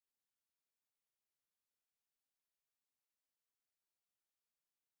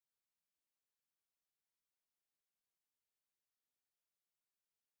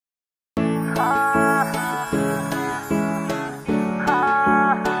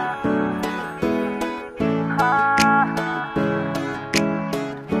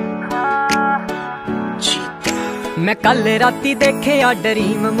मैं कल राती देखिया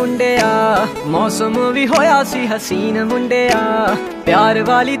ड्रीम मुंडिया, मौसम भी होया सी हसीन मुंडिया। प्यार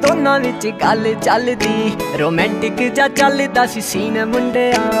वाली दोनां विच गल चलदी, रोमांटिक जा चलदा सी सीन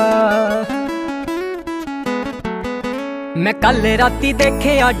मुंडिया। मैं कल राती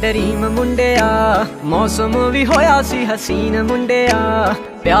देखिया ड्रीम मुंडिया, मौसम भी होया सी हसीन मुंडिया।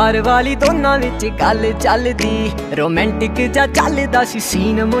 प्यार वाली दोनां विच गल चलदी, रोमांटिक जा चलदा सी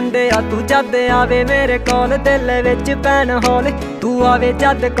सीन मुंडिया। तू जद आवे मेरे कोल दिल विच पैन हौल, तू आवे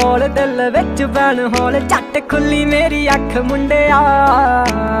जद कोल दिल विच पैन हौल। झट खुली मेरी अख मुंडिया,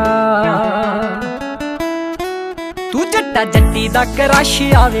 तू जट्टा जट्टी दा क्रश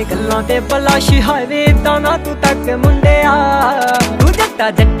आवे गल्लां ते बलाश। हावे ताना तू तक मुंडिया, तू जट्टा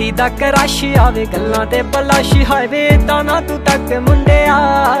जट्टी दा क्रश आवे गल्लां ते बलाश। हावे ताना तू तक मुंडिया।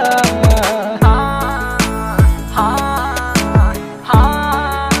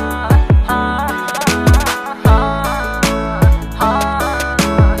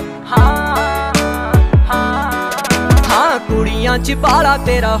 च बाला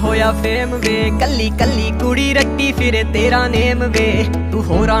तेरा होया फेम वे, कली कली कुड़ी रट्टी फिरे तेरा नेम वे। तू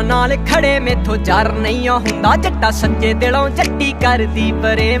होरा नाल खड़े मेथों जार नहीं हुंदा, जट्टा सच्चे दिलों जट्टी करदी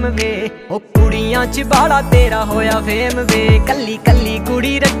प्रेम वे। ओ कुड़ियां च बाला तेरा होया फेम वे, कली कली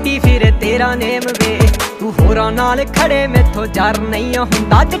कुड़ी रट्टी फिरे तेरा नेम वे। तू होरा नाल खड़े मेथों जार नहीं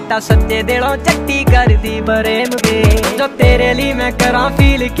हुंदा, जट्टा सच्चे दिलों जट्टी करदी प्रेम वे। जो तेरे लिए मैं करां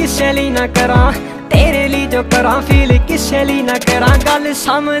फील किसे लिए ना करां, तेरे लिए जो करा फील किसे लिए ना करा। गल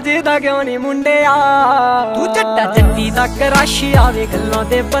समझदा क्यों नहीं मुंडिया, तू जट्टा जट्टी दा क्रश आवे गल्लां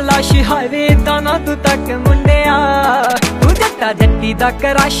ते बलाश। हावे ताना तू तक मुंडिया, तू जट्टा जट्टी दा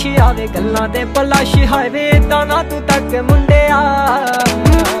क्रश आवे गल्लां ते बलाश। हावे ताना तू तक मुंडिया।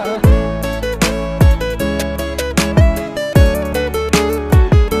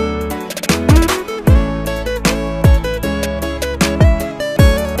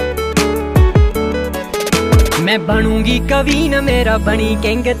 मैं बनूंगी कवीन मेरा बनी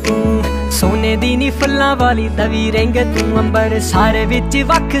किंग तू, सोने दी नी फुल्लां वाली तवी रिंग तू। अंबर सारे विच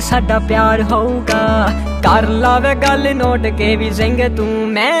वख साडा प्यार होऊगा, कर लावे गल नोट के भी जिंग तू।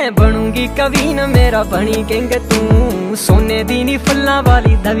 मैं बनूंगी कवीन मेरा बनी किंग तू, सोने दी नी फुल्लां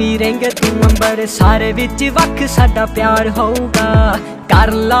वाली तवी रिंग तू। अंबर सारे विच वख साडा प्यार होऊगा,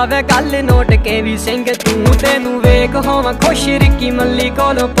 कर लावे गल नोट के भी सिंह तू। तेनू वेख होवां खुश रिक्की मल्ली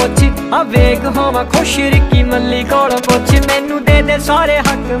कोलों पुछ, आ वेख होवां खुश रिक्की मल्ली कोलों पुछ। मैनू दे दे सारे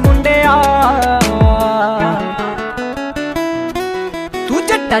हक मुंडिया, तू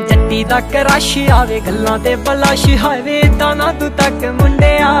जट्टा जट्टी दा क्रश आवे गल्लां ते बलाश। हावे ताना तू तक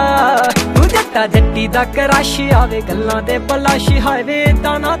मुंडिया, तू जट्टा जट्टी दा क्रश आवे गल्लां ते बलाश। हावे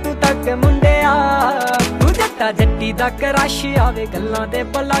ताना तू तक मुंडिया, तू जट्टा जट्टी दा क्रश आवे गल्लां ते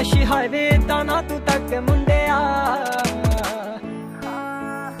बलाश। हावे ताना तू तक मुंडिया।